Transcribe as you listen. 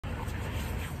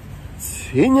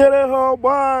Tinyere ha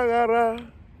ọgbaghara,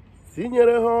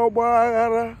 tinyere ha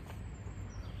ọgbaghara,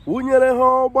 unyere ha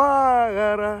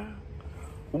ọgbaghara,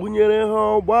 unyere ha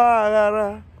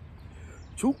ọgbaghara,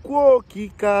 Chukwu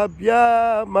okike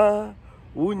abịa ma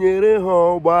unyere ha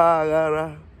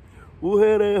ọgbaghara,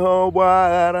 uhere ha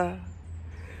ọgbaghara,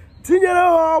 tinyere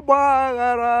ha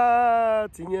ọgbaghara,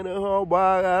 tinyere ha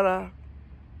ọgbaghara,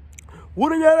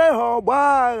 unyere ha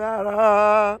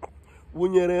ọgbaghara,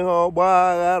 unyere ha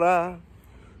ọgbaghara,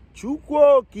 Chukwu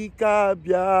okike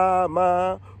abịa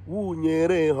ma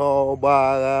unyere ha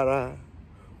ọgbaghara,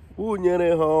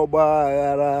 unyere ha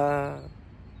ọgbaghara.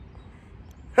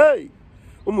 Hey,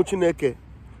 ụmụ Chineke,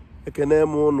 ekene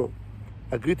m unu.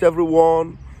 I greet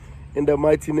everyone in the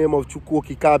mighty name of Chukwu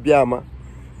okike abịa.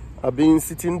 I've been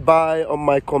sitting by on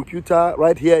my computer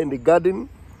right here in the garden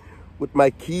with my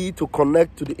key to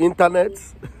connect to the internet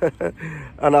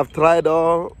and I've tried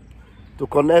all to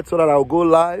connect so that I'll go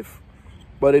live,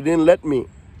 but it didn't let me.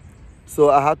 So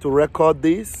I had to record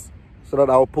this so that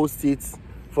I'll post it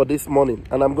for this morning,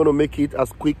 and I'm going to make it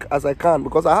as quick as I can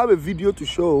because I have a video to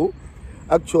show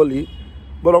actually,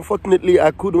 but unfortunately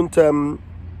I couldn't download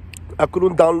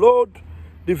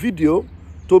the video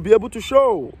to be able to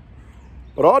show.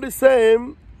 But all the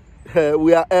same,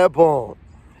 we are airborne.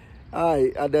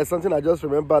 There's something I just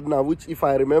remembered now, which if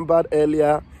I remembered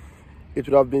earlier, it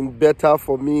would have been better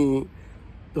for me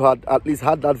to have at least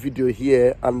had that video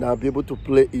here, and I'll be able to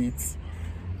play it.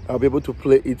 I'll be able to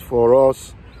play it for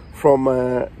us from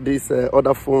this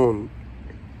other phone.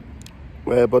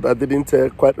 But I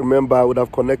didn't quite remember. I would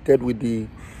have connected with the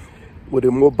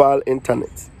mobile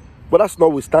internet. But that's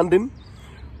notwithstanding.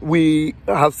 We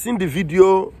have seen the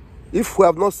video. If we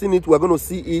have not seen it, we're going to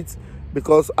see it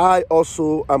because I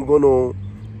also am going to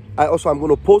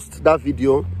post that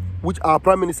video, which our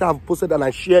Prime Minister have posted, and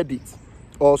I shared it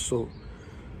also.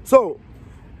 So,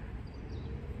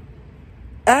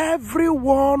 every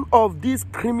one of these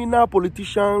criminal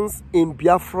politicians in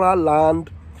Biafra land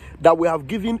that we have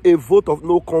given a vote of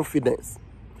no confidence,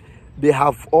 they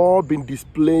have all been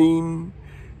displaying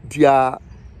their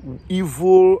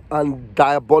evil and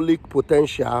diabolic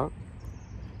potential.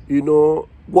 You know,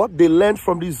 what they learned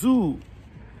from the zoo.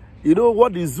 You know,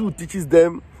 what the zoo teaches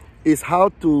them is how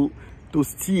to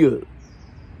steal,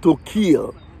 to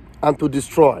kill, and to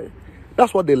destroy.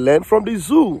 That's what they learned from the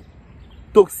zoo.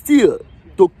 To steal,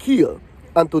 to kill,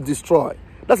 and to destroy.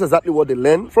 That's exactly what they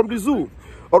learned from the zoo.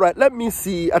 All right, let me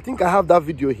see. I think I have that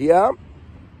video here.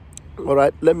 All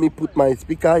right, let me put my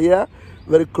speaker here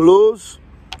very close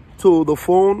to the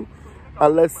phone,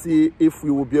 and let's see if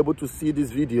we will be able to see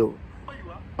this video.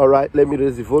 All right, let me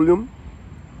raise the volume.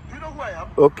 Do you know who I am?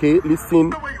 Okay, listen.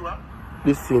 Do you know where you are?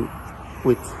 Listen.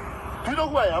 Wait. Do you know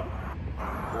who I am?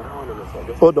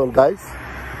 Hold on, guys.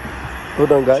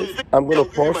 Hold on, guys. I'm going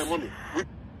to pause. My money. With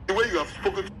the way you have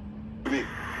spoken to me,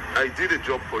 I did a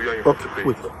job for you and you have to pay.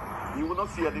 Wait. You will not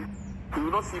see any. You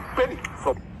will not see a penny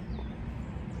from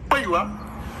where you are.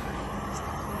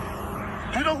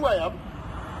 Do you know who I am?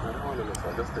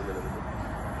 Just a minute.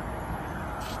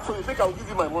 So you think I will give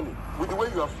you my money with the way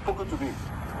you have spoken to me?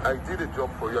 I did a job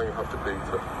for you and you have to pay it.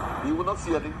 Sir. You will not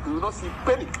see any. You will not see a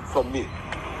penny from me.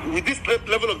 With this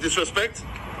level of disrespect,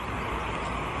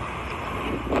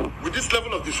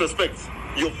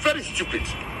 you're very stupid.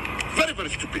 Very, very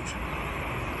stupid.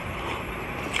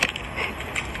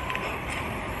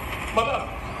 Madam,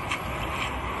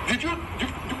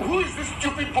 who is this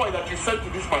stupid boy that you sent to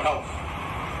this my house?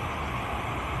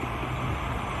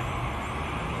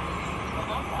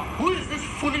 Who is this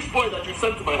foolish boy that you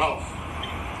sent to my house?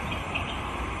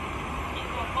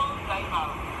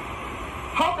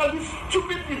 How can this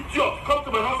stupid idiot come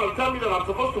to my house and tell me that I'm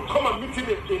supposed to come and meet him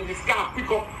in this car,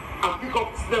 pick up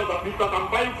snails that I'm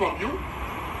buying from you?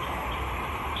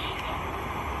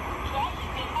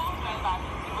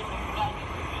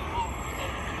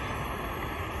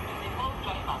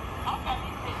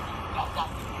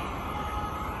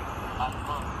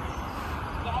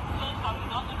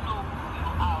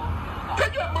 Can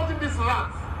you imagine this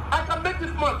rat? I can make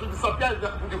this man to disappear in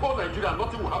the whole Nigeria and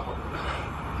nothing will happen.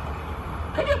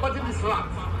 Can you imagine this rat?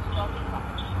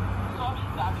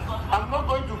 I'm not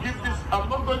going to give this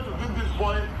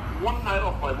boy 1 naira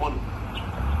of my money.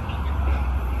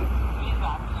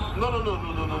 No.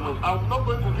 I'm not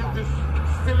going to give this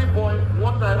silly boy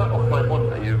 1 naira of my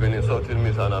money. You've been insulting me,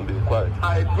 and I'm being quiet.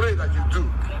 I pray that you do.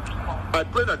 I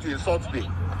pray that you insult me.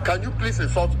 Can you please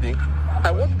insult me?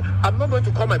 I'm not going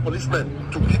to call my policemen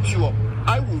to beat you up.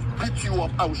 I will beat you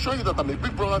up. I will show you that I'm a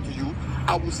big brother to you.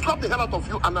 I will slap the hell out of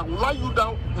you and I will lie you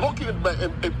down, lock you in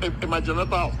my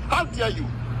generator house. How dare you?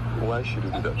 Why should you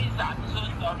do that?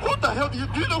 What the hell do you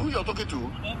know who you're talking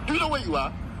to? Do you know where you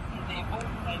are?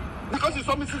 Because you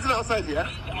saw me sitting outside here?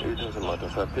 It doesn't matter,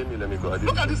 sir. Pay me, let me go.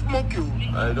 Look at this monkey.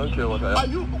 I don't care what I am.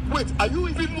 Are you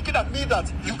even looking at me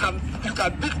that you can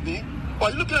beat me? Or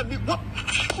are you looking at me? What?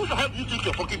 Who the hell do you think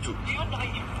you're talking to?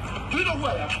 Do you know who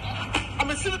I am? I'm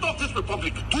a senator of this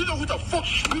republic. Do you know who the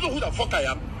fuck I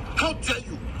am? How dare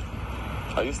you?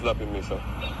 Are you slapping me, sir?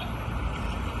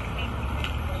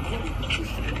 You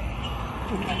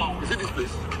see this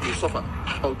place? You suffer.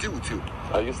 I'll deal with you.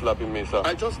 Are you slapping me, sir?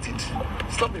 I just did.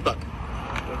 Slap me back.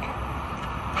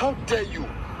 How dare you?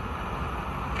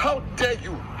 How dare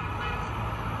you?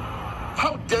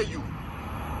 How dare you?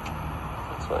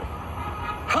 That's fine.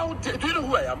 Do you know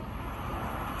who I am?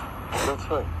 That's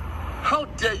fine. How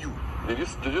dare you? Did you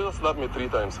just slap me 3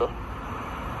 times, sir?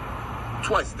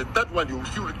 Twice. The third one, you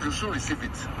should receive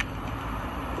it.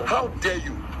 How dare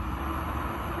you?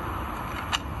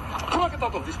 Come on, get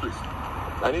out of this place.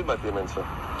 I need my payment, sir.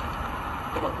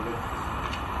 Come on, please.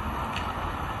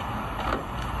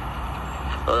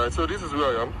 Alright, so this is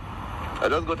where I am. I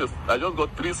just got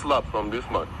 3 slaps from this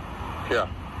man. Here.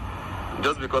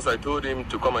 Just because I told him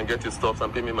to come and get his stuff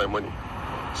and pay me my money.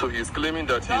 So he's claiming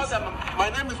that Tell them, my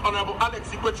name is Honorable Alex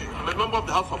Ikwechi. I'm a member of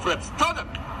the House of Reps. Tell them,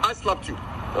 I slapped you.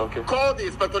 Okay. Call the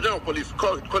Inspector General of Police.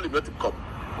 Call him, let him come.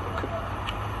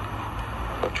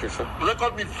 Okay, sir.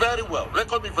 Record me very well.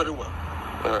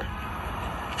 Alright.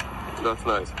 That's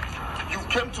nice. You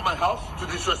came to my house to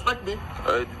disrespect me?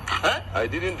 I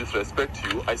didn't disrespect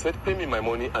you. I said pay me my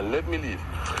money and let me leave.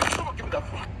 Come on, give me that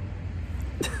phone.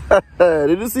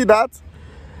 Did you see that?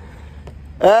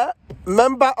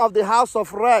 Member of the House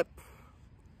of Rep,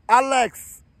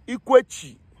 Alex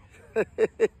Ikwechi.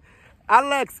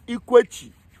 Alex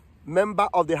Ikwechi, member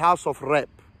of the House of Rep.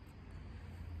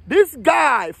 This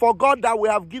guy forgot that we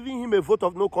have given him a vote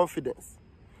of no confidence.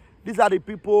 These are the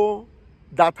people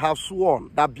that have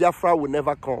sworn that Biafra will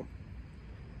never come.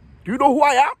 Do you know who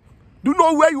I am? Do you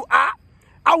know where you are?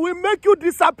 I will make you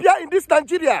disappear in this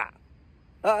Nigeria.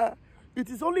 It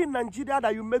is only in Nigeria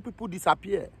that you make people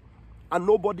disappear and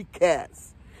nobody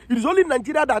cares. It is only in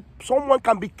Nigeria that someone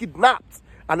can be kidnapped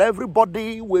and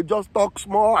everybody will just talk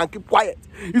small and keep quiet.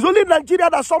 It's only in Nigeria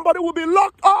that somebody will be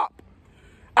locked up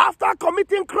after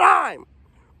committing crime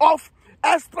of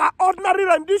extraordinary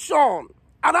rendition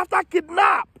and after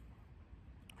kidnap.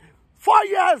 4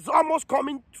 years almost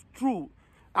coming through.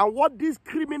 And what these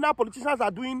criminal politicians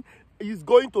are doing is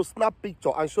going to snap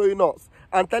picture and showing us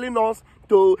and telling us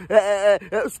to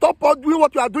stop doing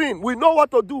what you are doing. We know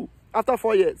what to do after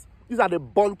 4 years. These are the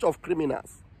bunch of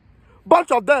criminals.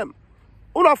 Bunch of them.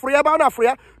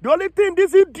 The only thing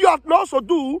this idiot knows to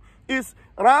do is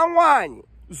round one.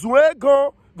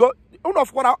 Go.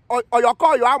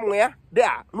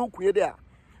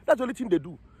 That's the only thing they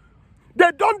do. They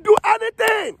don't do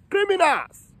anything.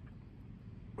 Criminals.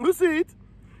 You see it?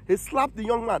 He slapped the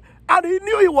young man. And he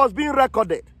knew he was being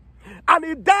recorded. And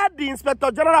he dared the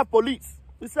Inspector General of Police.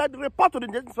 He said, report to the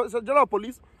Inspector General of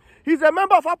Police. He's a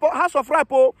member of House of Rep,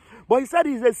 but he said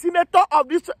he's a senator of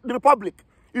this republic.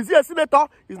 Is he a senator?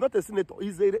 He's not a senator.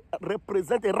 He's a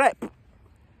rep.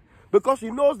 Because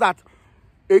he knows that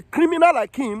a criminal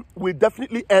like him will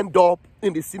definitely end up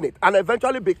in the Senate and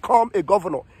eventually become a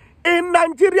governor. In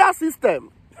Nigeria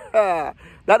system,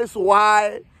 that is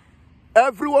why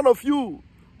every one of you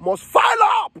must file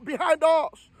up behind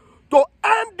us to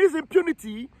end this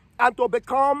impunity and to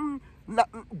become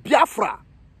Biafra.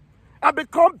 And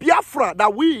become Biafra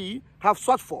that we have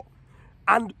sought for.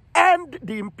 And end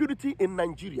the impunity in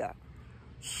Nigeria.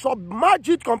 Submerge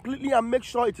it completely and make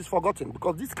sure it is forgotten.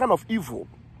 Because this kind of evil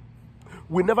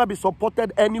will never be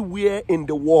supported anywhere in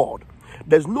the world.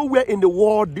 There's nowhere in the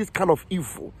world this kind of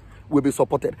evil will be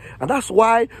supported. And that's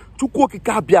why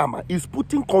Chukwokika Biama is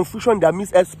putting confusion in their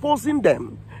midst, exposing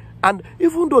them. And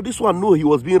even though this one knew he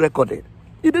was being recorded,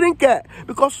 he didn't care.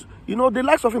 Because, the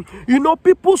likes of him,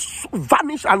 people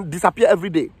vanish and disappear every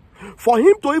day. For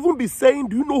him to even be saying,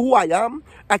 do you know who I am?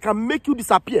 I can make you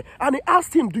disappear. And he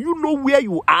asked him, do you know where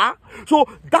you are? So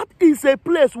that is a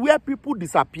place where people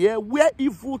disappear, where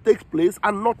evil takes place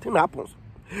and nothing happens.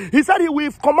 He said he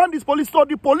will command his police, so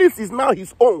the police is now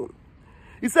his own.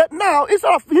 He said now,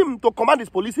 instead of him to command his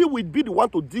police, he will be the one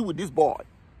to deal with this boy.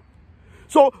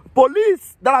 So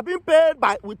police that are being paid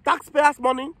with taxpayers'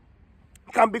 money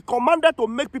can be commanded to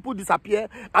make people disappear,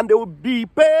 and they will be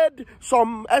paid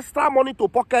some extra money to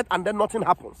pocket, and then nothing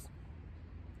happens.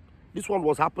 This one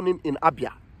was happening in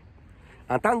Abia.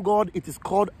 And thank God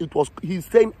he's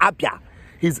saying Abia.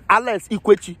 He's Alex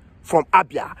Ikwechi from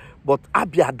Abia. But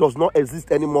Abia does not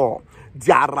exist anymore.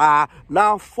 There are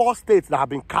now 4 states that have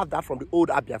been carved out from the old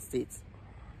Abia states.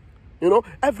 You know,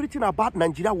 everything about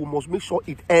Nigeria, we must make sure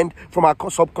it ends from our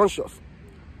subconscious.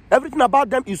 Everything about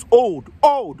them is old,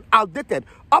 outdated,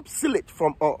 obsolete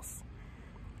from us.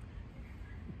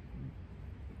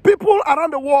 People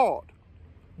around the world,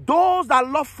 those that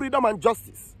love freedom and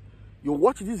justice, you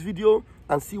watch this video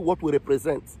and see what we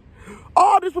represent.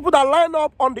 All these people that line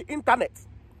up on the internet,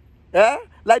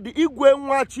 like the Igwe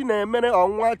Nwachi Nemene or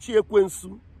Nwachi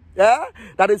Ekwensu,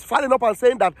 that is firing up and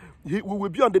saying that we will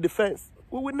be on the defense.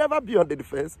 We will never be on the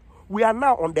defense. We are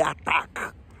now on the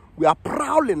attack. We are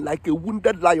prowling like a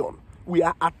wounded lion. We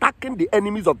are attacking the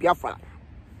enemies of Biafra.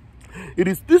 It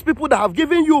is these people that have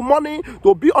given you money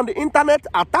to be on the internet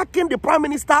attacking the Prime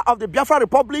Minister of the Biafra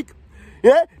Republic.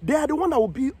 They are the one that will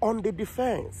be on the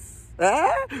defense.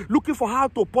 Looking for how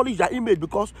to polish your image,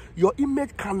 because your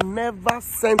image can never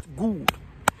scent good.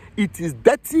 It is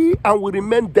dirty and will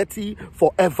remain dirty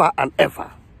forever and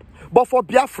ever. But for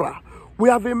Biafra, we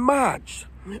have emerged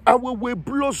and we will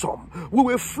blossom, we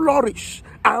will flourish,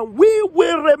 and we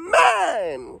will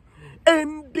remain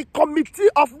in the Committee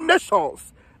of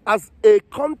Nations as a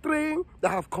country that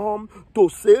have come to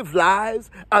save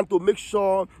lives and to make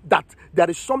sure that there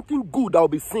is something good that will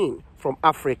be seen from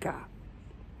Africa.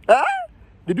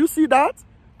 Did you see that?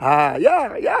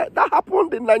 Yeah, that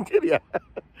happened in Nigeria.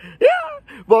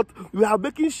 But we are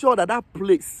making sure that that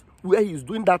place where he's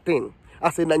doing that thing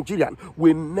as a Nigerian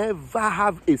will never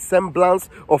have a semblance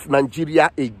of Nigeria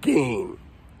again.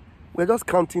 We're just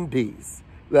counting days.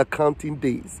 We are counting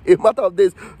days. A matter of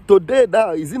days. Today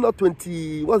now, is it not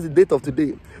 20? What's the date of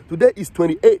today? Today is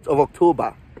 28th of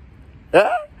October.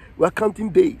 We are counting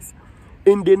days.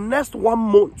 In the next 1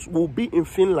 month, we'll be in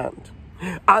Finland.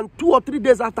 And 2 or 3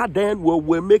 days after then,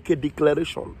 we'll make a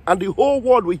declaration. And the whole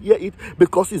world will hear it,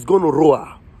 because it's going to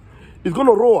roar. It's going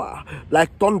to roar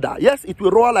like thunder. Yes, it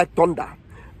will roar like thunder.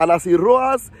 And as it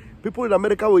roars, people in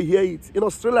America will hear it. In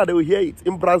Australia, they will hear it.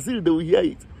 In Brazil, they will hear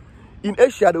it. In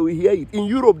Asia, they will hear it. In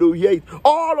Europe, they will hear it.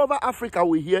 All over Africa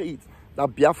will hear it.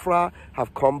 That Biafra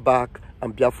have come back,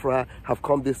 and Biafra have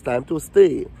come this time to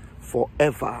stay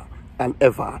forever and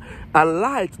ever. And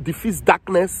light defeats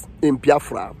darkness in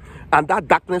Biafra, and that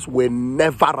darkness will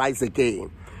never rise again.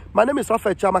 My name is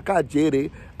Rafael Chamaka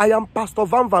Ajere. I am Pastor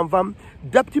Van Van Van,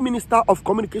 Deputy Minister of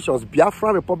Communications,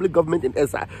 Biafra Republic Government in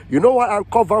Esa. You know why I'm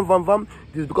called Van Van Van?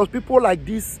 This is because people like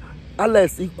this,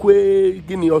 Alex Ikwe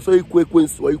Guinea, also Ikwe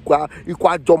Quinsu,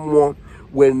 Ikwa Jomwo,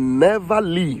 will never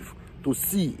live to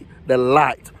see the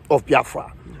light of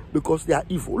Biafra, because they are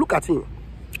evil. Look at him.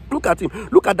 Look at him.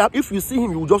 Look at that. If you see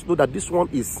him, you will just know that this one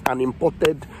is an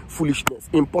imported foolishness,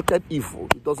 imported evil.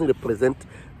 It doesn't represent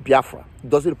Biafra. It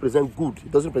doesn't represent good.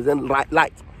 It doesn't represent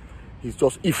light. It's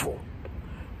just evil.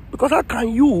 Because how can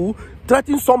you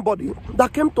threaten somebody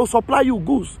that came to supply you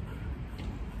goods?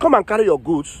 Come and carry your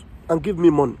goods and give me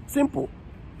money. Simple.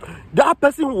 That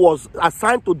person was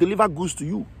assigned to deliver goods to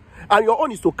you, and your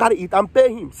own is to carry it and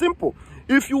pay him. Simple.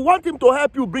 If you want him to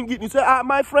help you bring it, you say,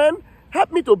 my friend,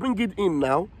 help me to bring it in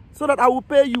now, so that I will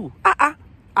pay you.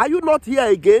 Are you not here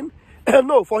again?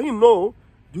 No, for him, no.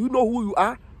 Do you know who you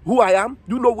are? Who I am?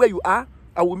 Do you know where you are?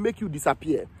 I will make you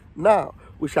disappear. Now,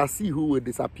 we shall see who will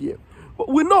disappear. But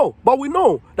we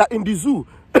know that in the zoo,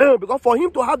 because for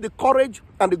him to have the courage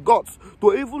and the guts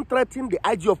to even threaten the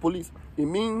IG of police, it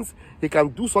means he can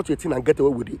do such a thing and get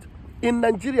away with it. In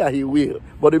Nigeria, he will.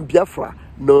 But in Biafra,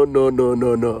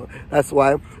 no. That's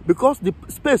why, because the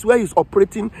space where he's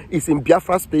operating is in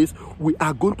Biafra space, we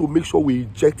are going to make sure we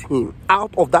eject him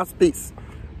out of that space.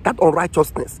 That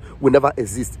unrighteousness will never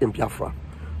exist in Biafra.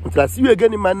 Until I see you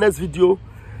again in my next video,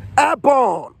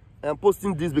 airborne. I'm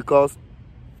posting this because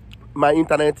my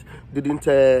internet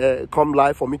didn't come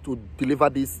live for me to deliver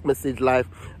this message live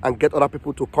and get other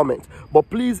people to comment. But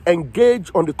please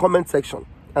engage on the comment section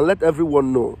and let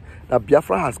everyone know that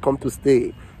Biafra has come to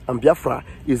stay. And Biafra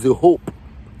is the hope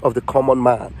of the common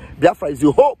man. Biafra is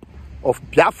the hope of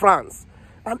Biafrans.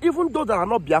 And even those that are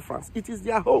not Biafrans, it is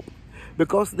their hope.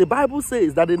 Because the Bible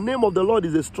says that the name of the Lord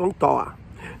is a strong tower.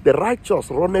 The righteous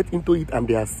runneth into it and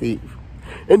they are saved.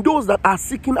 And those that are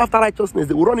seeking after righteousness,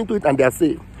 they will run into it and they are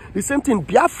saved. The same thing,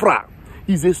 Biafra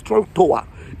is a strong tower,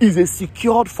 is a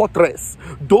secured fortress.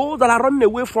 Those that are running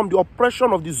away from the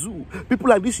oppression of the zoo, people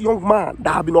like this young man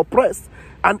that have been oppressed,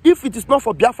 and if it is not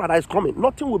for Biafra that is coming,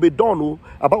 nothing will be done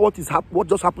about what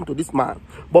just happened to this man.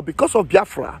 But because of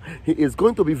Biafra, he is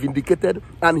going to be vindicated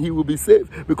and he will be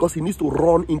saved, because he needs to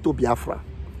run into Biafra.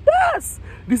 Yes,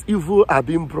 this evil are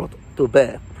being brought to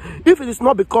bear. If it is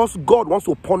not because God wants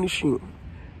to punish him,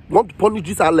 want to punish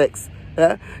this Alex,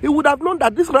 he would have known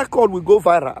that this record will go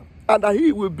viral and that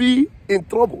he will be in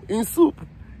trouble, in soup.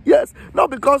 Yes, not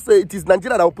because it is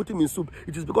Nigeria that will put him in soup.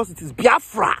 It is because it is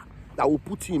Biafra I will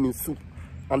put him in soup.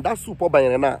 And that soup over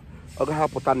in na oga ha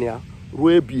putania ro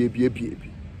ebi.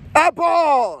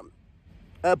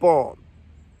 Airborne!